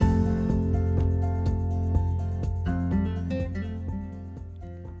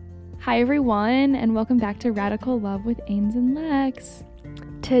Hi everyone, and welcome back to Radical Love with Ains and Lex.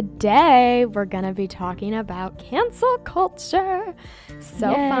 Today we're gonna be talking about cancel culture. So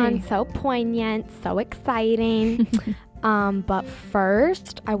Yay. Fun, so poignant, so exciting. But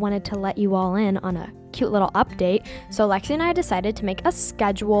first, I wanted to let you all in on a cute little update. So Lexi and I decided to make a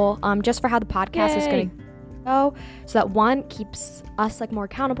schedule just for how the podcast is gonna go, so that one keeps us more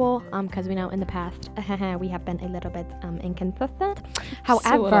accountable, because we know in the past we have been a little bit inconsistent.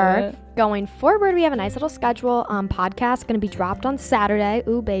 However, going forward, we have a nice little schedule. Podcast going to be dropped on Saturday.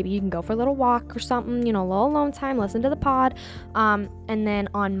 Ooh, baby, you can go for a little walk or something, a little alone time, listen to the pod. And then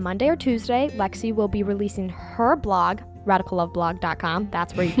on Monday or Tuesday, Lexi will be releasing her blog, radicalloveblog.com.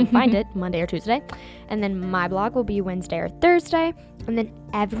 That's where you can find it, Monday or Tuesday. And then my blog will be Wednesday or Thursday. And then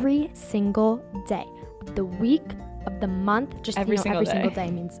every single day of the week, of the month, just every single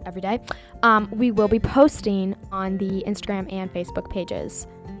day means every day, we will be posting on the Instagram and Facebook pages.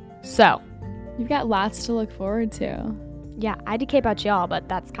 So you've got lots to look forward to. Yeah, IDK about y'all, but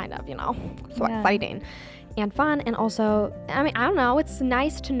that's kind of so exciting and fun. And also, I don't know, it's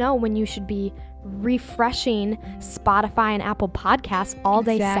nice to know when you should be refreshing Spotify and Apple Podcasts all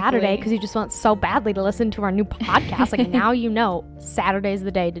day Saturday, because you just want so badly to listen to our new podcast. Now Saturday's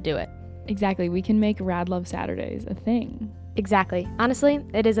the day to do it. Exactly. We can make Rad Love Saturdays a thing. Exactly. Honestly,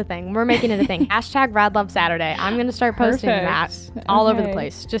 it is a thing. We're making it a thing. Hashtag Rad Love Saturday. I'm going to start posting that all over the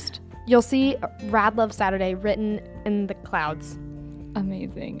place. You'll see Rad Love Saturday written in the clouds.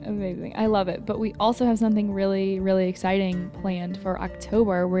 Amazing. I love it. But we also have something really, really exciting planned for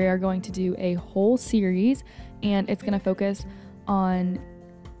October. We are going to do a whole series, and it's going to focus on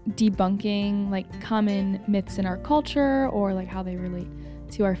debunking common myths in our culture, or how they relate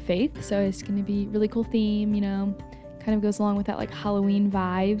to our faith. So it's going to be a really cool theme, kind of goes along with that Halloween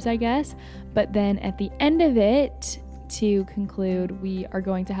vibes, I guess. But then at the end of it, to conclude, we are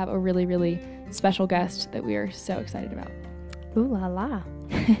going to have a really, really special guest that we are so excited about. Ooh la la.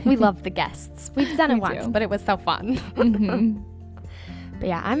 We love the guests. We've done it once, but it was so fun. Mm-hmm. But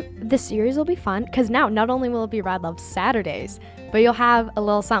yeah, this series will be fun, because now not only will it be Rad Love Saturdays, but you'll have a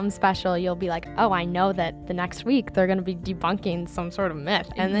little something special. You'll be like, oh, I know that the next week they're going to be debunking some sort of myth.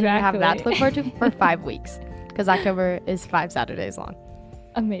 And then you have that to look forward to for 5 weeks, because October is 5 Saturdays long.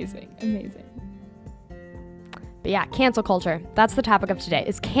 Amazing. But yeah, cancel culture. That's the topic of today,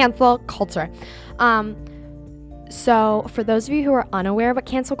 is cancel culture. So for those of you who are unaware of what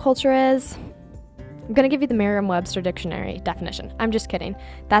cancel culture is, I'm going to give you the Merriam-Webster dictionary definition. I'm just kidding.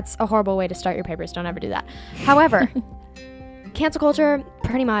 That's a horrible way to start your papers. Don't ever do that. However, cancel culture,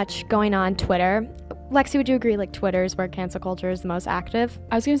 pretty much going on Twitter. Lexi, would you agree Twitter is where cancel culture is the most active?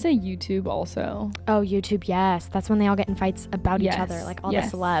 I was going to say YouTube also. Oh, YouTube, yes. That's when they all get in fights about each other, all the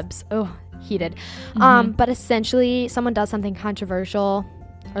celebs. Oh, heated. Mm-hmm. But essentially, someone does something controversial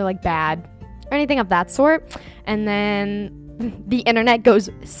or bad or anything of that sort, and then the internet goes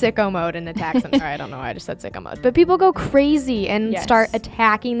sicko mode and attacks them. Sorry, I don't know why I just said sicko mode. But people go crazy and start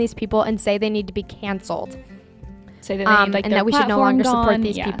attacking these people and say they need to be canceled. Say that they need, and that we should no longer support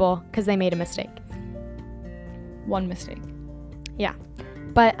these people because they made a mistake. One mistake. Yeah.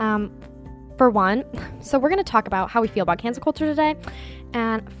 But for one, so we're going to talk about how we feel about cancel culture today.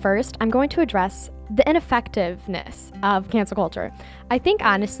 And first, I'm going to address the ineffectiveness of cancel culture. I think,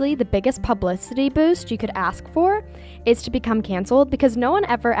 honestly, the biggest publicity boost you could ask for is to become canceled, because no one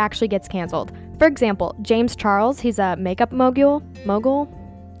ever actually gets canceled. For example, James Charles, he's a makeup mogul.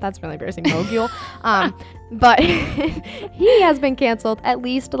 That's really embarrassing, mogul. But he has been canceled at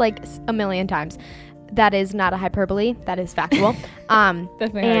least a million times. That is not a hyperbole. That is factual.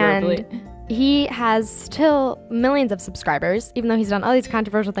 Definitely hyperbole. He has still millions of subscribers, even though he's done all these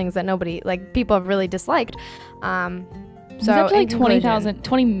controversial things that people have really disliked. He's up to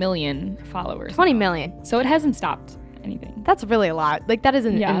 20 million followers. 20 million. So it hasn't stopped anything. That's really a lot. That is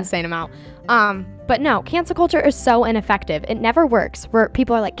an insane amount. But no, cancel culture is so ineffective. It never works, where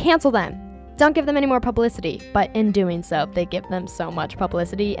people are cancel them. Don't give them any more publicity. But in doing so, they give them so much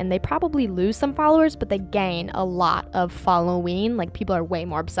publicity, and they probably lose some followers, but they gain a lot of following. People are way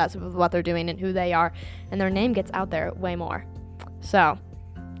more obsessed with what they're doing and who they are, and their name gets out there way more. So,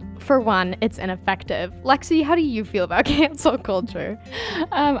 for one, it's ineffective. Lexi, how do you feel about cancel culture?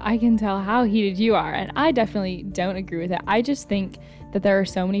 I can tell how heated you are, and I definitely don't agree with it. I just think that there are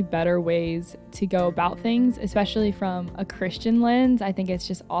so many better ways to go about things, especially from a Christian lens. I think it's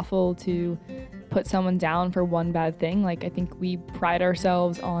just awful to put someone down for one bad thing. I think we pride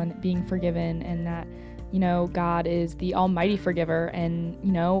ourselves on being forgiven, and that, God is the almighty forgiver. And,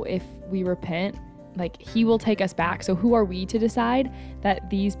 if we repent, he will take us back. So who are we to decide that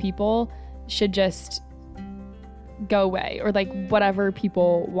these people should just go away, or like whatever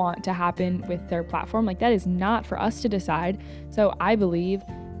people want to happen with their platform. Like that is not for us to decide. So I believe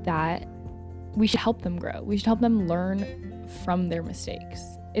that we should help them grow. We should help them learn from their mistakes.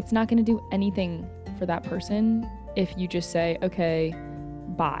 It's not going to do anything for that person if you just say, okay,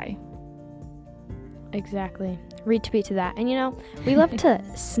 bye. Exactly. Retweet to that. And we love to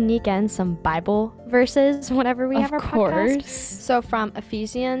sneak in some Bible verses whenever we have our podcast. So from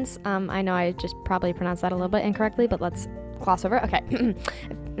Ephesians, I know I just probably pronounced that a little bit incorrectly, but let's gloss over. Okay.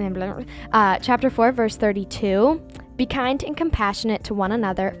 Chapter 4, verse 32. Be kind and compassionate to one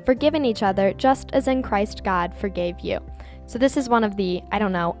another, forgiving each other, just as in Christ God forgave you. So this is one of the,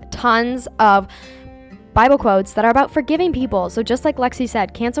 tons of Bible quotes that are about forgiving people. So just like Lexi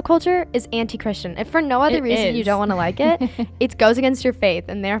said, cancel culture is anti-Christian. If for no other reason you don't want to like it, it goes against your faith,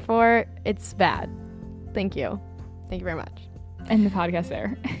 and therefore it's bad. Thank you. Thank you very much. End the podcast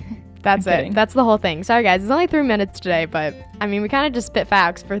there. That's it. That's the whole thing. Sorry guys, it's only 3 minutes today, but we kind of just spit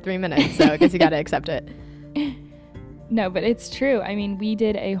facts for 3 minutes, so I guess you got to accept it. No, but it's true. We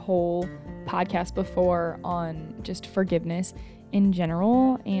did a whole podcast before on just forgiveness in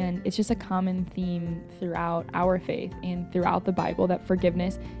general, and it's just a common theme throughout our faith and throughout the Bible that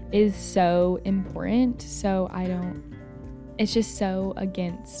forgiveness is so important. So it's just so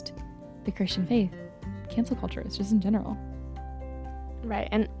against the Christian faith. Cancel culture, it's just in general. Right.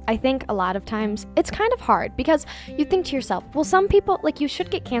 And I think a lot of times it's kind of hard because you think to yourself, well, some people, you should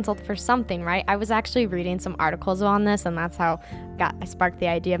get canceled for something, right? I was actually reading some articles on this, and that's how I sparked the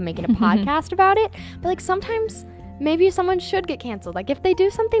idea of making a podcast about it. But sometimes maybe someone should get canceled. If they do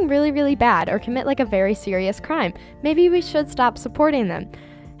something really, really bad or commit a very serious crime, maybe we should stop supporting them.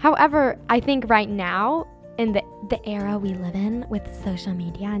 However, I think right now, in the era we live in with social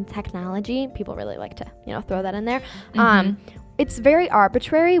media and technology, people really like to, throw that in there. It's very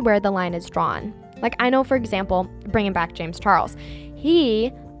arbitrary where the line is drawn. I know, for example, bringing back James Charles,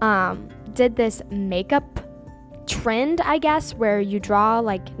 he did this makeup trend, I guess, where you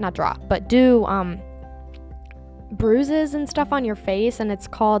do bruises and stuff on your face, and it's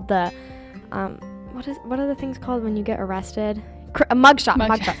called the what are the things called when you get arrested? A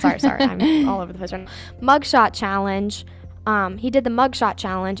mugshot. Sorry, I'm all over the place right now. Mugshot challenge. He did the mugshot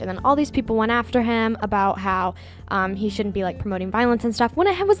challenge, and then all these people went after him about how he shouldn't be promoting violence and stuff, when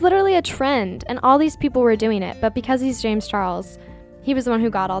it was literally a trend, and all these people were doing it. But because he's James Charles, he was the one who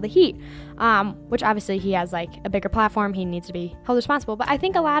got all the heat, which obviously he has a bigger platform. He needs to be held responsible. But I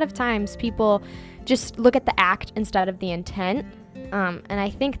think a lot of times people just look at the act instead of the intent, and I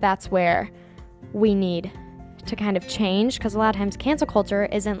think that's where we need to kind of change, because a lot of times cancel culture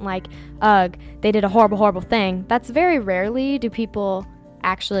isn't ugh, they did a horrible thing. That's very rarely do people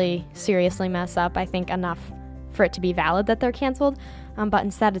actually seriously mess up, I think, enough for it to be valid that they're canceled. But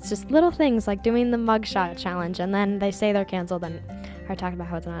instead it's just little things like doing the mugshot challenge, and then they say they're canceled and are talking about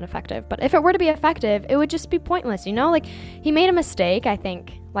how it's not effective. But if it were to be effective, it would just be pointless, he made a mistake. I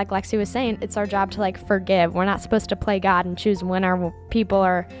think, like Lexi was saying, it's our job to forgive. We're not supposed to play God and choose when our people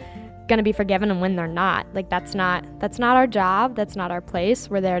are gonna be forgiven and when they're not. That's not our job. That's not our place.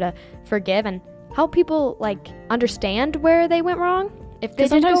 We're there to forgive and help people understand where they went wrong. If they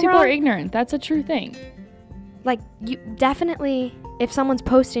sometimes people wrong, are ignorant. That's a true thing. You definitely, if someone's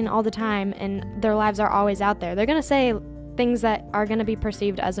posting all the time and their lives are always out there, they're gonna say things that are gonna be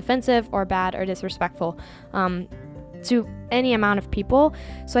perceived as offensive or bad or disrespectful to any amount of people.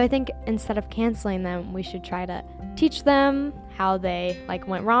 So I think instead of canceling them, we should try to teach them how they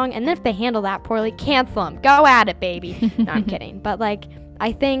went wrong, and then if they handle that poorly, cancel them. Go at it, baby. No, I'm kidding. But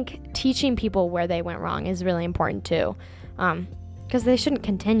I think teaching people where they went wrong is really important too, because they shouldn't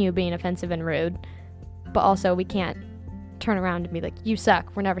continue being offensive and rude. But also, we can't turn around and be like, you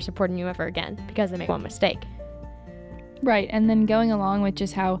suck, we're never supporting you ever again, because they make one mistake. Right. And then going along with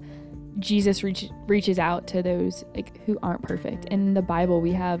just how Jesus reaches out to those who aren't perfect. In the Bible,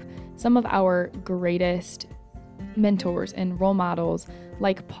 we have some of our greatest mentors and role models,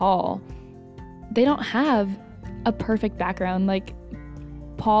 like Paul. They don't have a perfect background.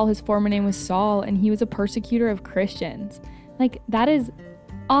 Paul, his former name was Saul, and he was a persecutor of Christians. That is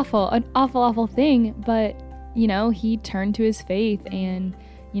an awful thing. But he turned to his faith, and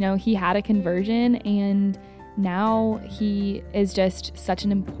he had a conversion, and now he is just such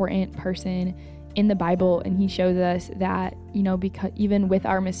an important person in the Bible. And he shows us that because even with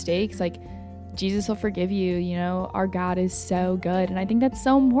our mistakes, Jesus will forgive you. Our God is so good. And I think that's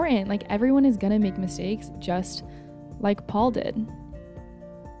so important. Everyone is going to make mistakes, just like Paul did.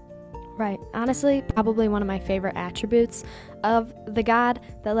 Right. Honestly, probably one of my favorite attributes of the God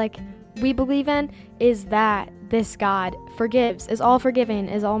that we believe in is that this God forgives, is all forgiving,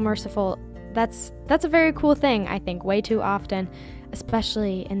 is all merciful, that's a very cool thing, I think. Way too often,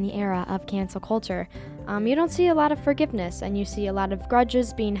 especially in the era of cancel culture, you don't see a lot of forgiveness, and you see a lot of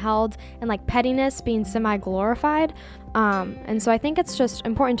grudges being held and like pettiness being semi-glorified. And so I think it's just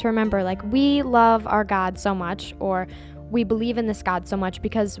important to remember, like, we love our God so much, or we believe in this God so much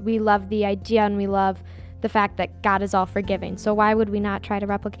because we love the idea and we love the fact that God is all forgiving. So why would we not try to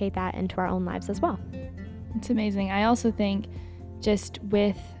replicate that into our own lives as well? It's amazing. I also think just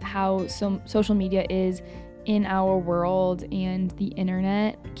with how social media is in our world and the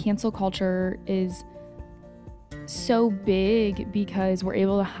internet, cancel culture is so big because we're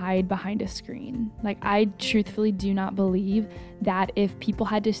able to hide behind a screen. Like, I truthfully do not believe that if people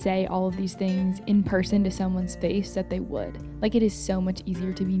had to say all of these things in person to someone's face that they would. Like, it is so much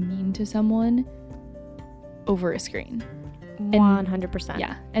easier to be mean to someone over a screen. 100%.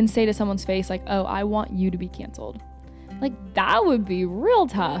 Yeah, and say to someone's face like, "Oh, I want you to be canceled." Like, that would be real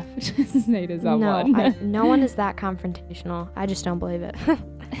tough to say to someone. No, no one is that confrontational. I just don't believe it.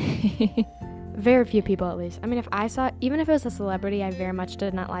 Very few people, at least. I mean, if I saw, even if it was a celebrity I very much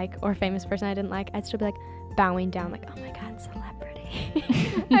did not like, or a famous person I didn't like, I'd still be like bowing down, like, "Oh my God, celebrity."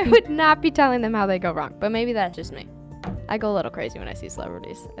 I would not be telling them how they go wrong, but maybe that's just me. I go a little crazy when I see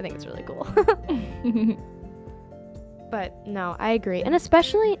celebrities. I think it's really cool. But no, I agree. And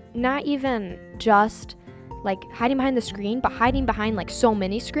especially not even just like hiding behind the screen, but hiding behind like so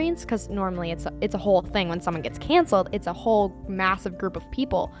many screens, because normally it's a whole thing. When someone gets canceled, it's a whole massive group of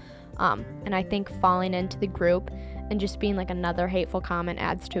people. And I think falling into the group and just being like another hateful comment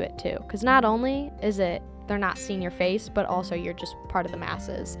adds to it too. Because not only is it they're not seeing your face, but also you're just part of the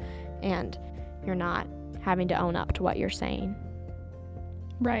masses and you're not having to own up to what you're saying.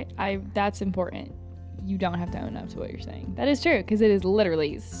 Right. That's important. You don't have to own up to what you're saying. That is true, because it is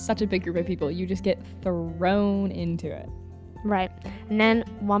literally such a big group of people. You just get thrown into it. Right. And then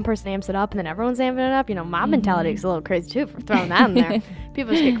one person amps it up and then everyone's amping it up. You know, mob mentality is a little crazy too for throwing that in there.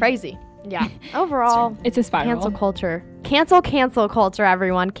 People just get crazy. Yeah. Overall, it's a spiral. Cancel culture. Cancel culture,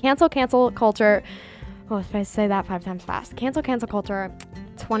 everyone. Cancel culture. Oh, if I say that 5 times fast. Cancel culture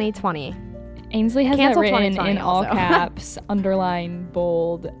 2020. Ainsley has that written in all also. caps, underline,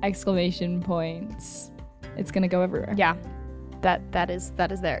 bold, exclamation points. It's going to go everywhere. Yeah. That is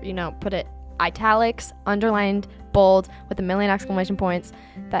there. You know, put it italics, underlined, bold, with a million exclamation points.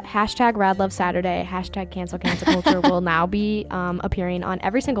 That hashtag RadLoveSaturday, hashtag cancel culture will now be appearing on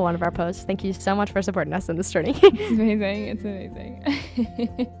every single one of our posts. Thank you so much for supporting us in this journey. It's amazing. It's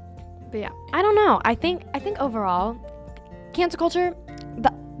amazing. But yeah, I don't know. I think overall, cancel culture,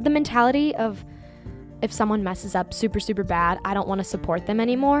 the mentality of if someone messes up super, super bad, I don't want to support them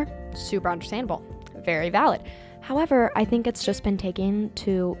anymore. Super understandable. Very valid. However, I think it's just been taken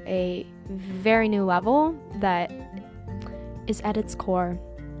to a very new level that is at its core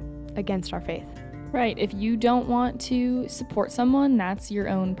against our faith. Right. If you don't want to support someone, that's your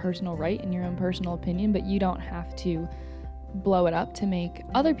own personal right and your own personal opinion, but you don't have to blow it up to make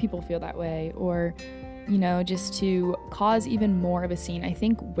other people feel that way, or, you know, just to cause even more of a scene. I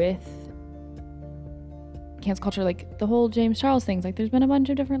think with cancel culture, like the whole James Charles things, like there's been a bunch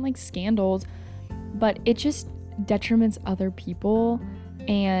of different like scandals, but it just detriments other people,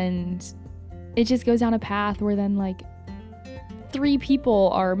 and it just goes down a path where then like 3 people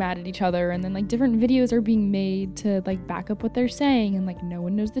are mad at each other, and then like different videos are being made to like back up what they're saying, and like no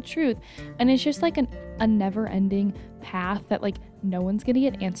one knows the truth, and it's just like a never-ending path that like no one's gonna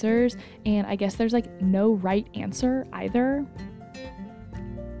get answers, and I guess there's like no right answer either.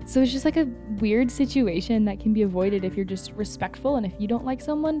 So it's just like a weird situation that can be avoided if you're just respectful, and if you don't like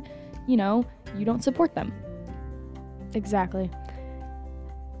someone, you know, you don't support them. Exactly.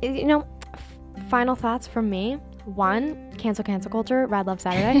 You know, final thoughts from me. 1, cancel culture, Rad Love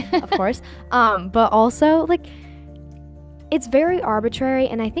Saturday, of course. But also, like, it's very arbitrary,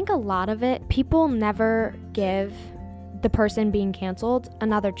 and I think a lot of it, people never give the person being canceled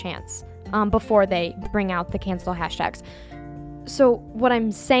another chance before they bring out the cancel hashtags. So what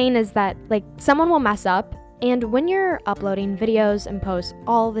I'm saying is that, like, someone will mess up, and when you're uploading videos and posts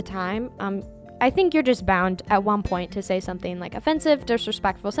all the time, I think you're just bound at one point to say something like offensive,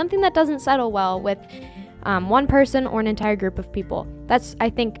 disrespectful, something that doesn't settle well with one person or an entire group of people. That's, I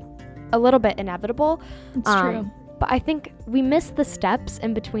think, a little bit inevitable. It's true. But I think we miss the steps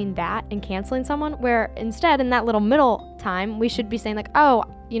in between that and canceling someone, where instead in that little middle time, we should be saying like, oh,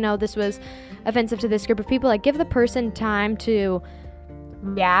 you know, this was offensive to this group of people. Like, give the person time to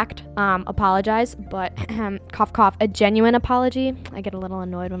react, apologize, but cough, cough, a genuine apology. I get a little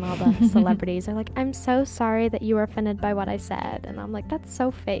annoyed when all the celebrities are like, I'm so sorry that you were offended by what I said. And I'm like, that's so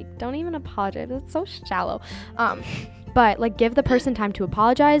fake. Don't even apologize. It's so shallow. But like, give the person time to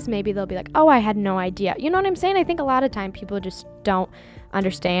apologize. Maybe they'll be like, oh, I had no idea. You know what I'm saying? I think a lot of time people just don't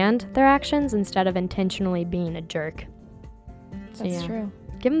understand their actions instead of intentionally being a jerk. So, That's true.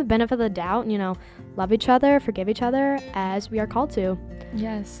 Give them the benefit of the doubt and, love each other, forgive each other as we are called to.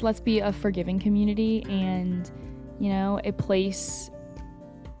 Yes, let's be a forgiving community and, a place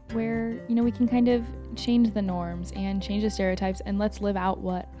where, we can kind of change the norms and change the stereotypes, and let's live out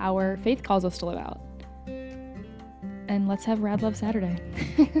what our faith calls us to live out. And let's have Rad Love Saturday.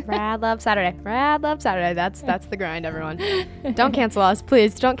 Rad Love Saturday. Rad Love Saturday. That's the grind, everyone. Don't cancel us,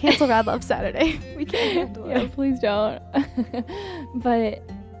 please. Don't cancel Rad Love Saturday. We can't handle it. Yeah, please don't. But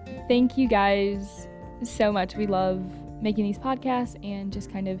thank you guys so much. We love making these podcasts and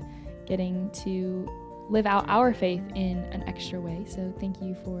just kind of getting to live out our faith in an extra way. So thank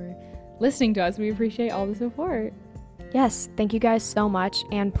you for listening to us. We appreciate all the support. Yes, thank you guys so much.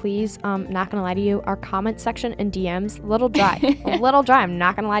 And please, not gonna lie to you, our comment section and DMs, a little dry. I'm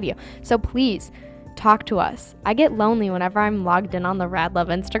not gonna lie to you. So please, talk to us. I get lonely whenever I'm logged in on the Rad Love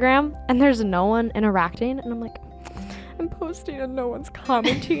Instagram and there's no one interacting, and I'm like, I'm posting and no one's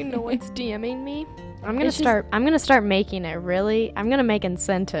commenting, no one's DMing me. I'm gonna start making it really. I'm gonna make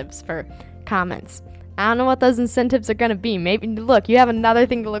incentives for comments. I don't know what those incentives are gonna be. Maybe, look, you have another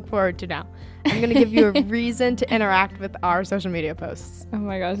thing to look forward to now. I'm going to give you a reason to interact with our social media posts. Oh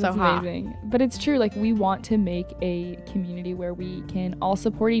my gosh, that's amazing. But it's true, like, we want to make a community where we can all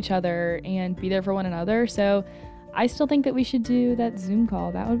support each other and be there for one another. So I still think that we should do that Zoom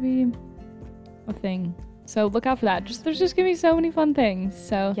call. That would be a thing. So look out for that. There's just going to be so many fun things.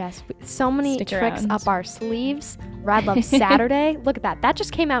 So yes, so many tricks around. Up our sleeves. Rad Love Saturday. Look at that. That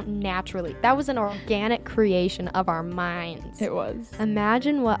just came out naturally. That was an organic creation of our minds. It was.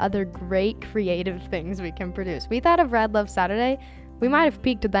 Imagine what other great creative things we can produce. We thought of Rad Love Saturday. We might have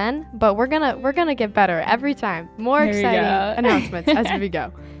peaked then, but we're gonna get better every time. More exciting announcements as we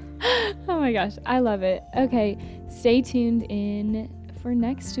go. Oh my gosh, I love it. Okay, stay tuned in for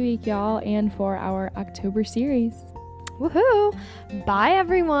next week, y'all, and for our October series. Woohoo! Bye,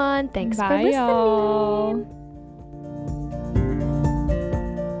 everyone. Thanks for listening. Y'all.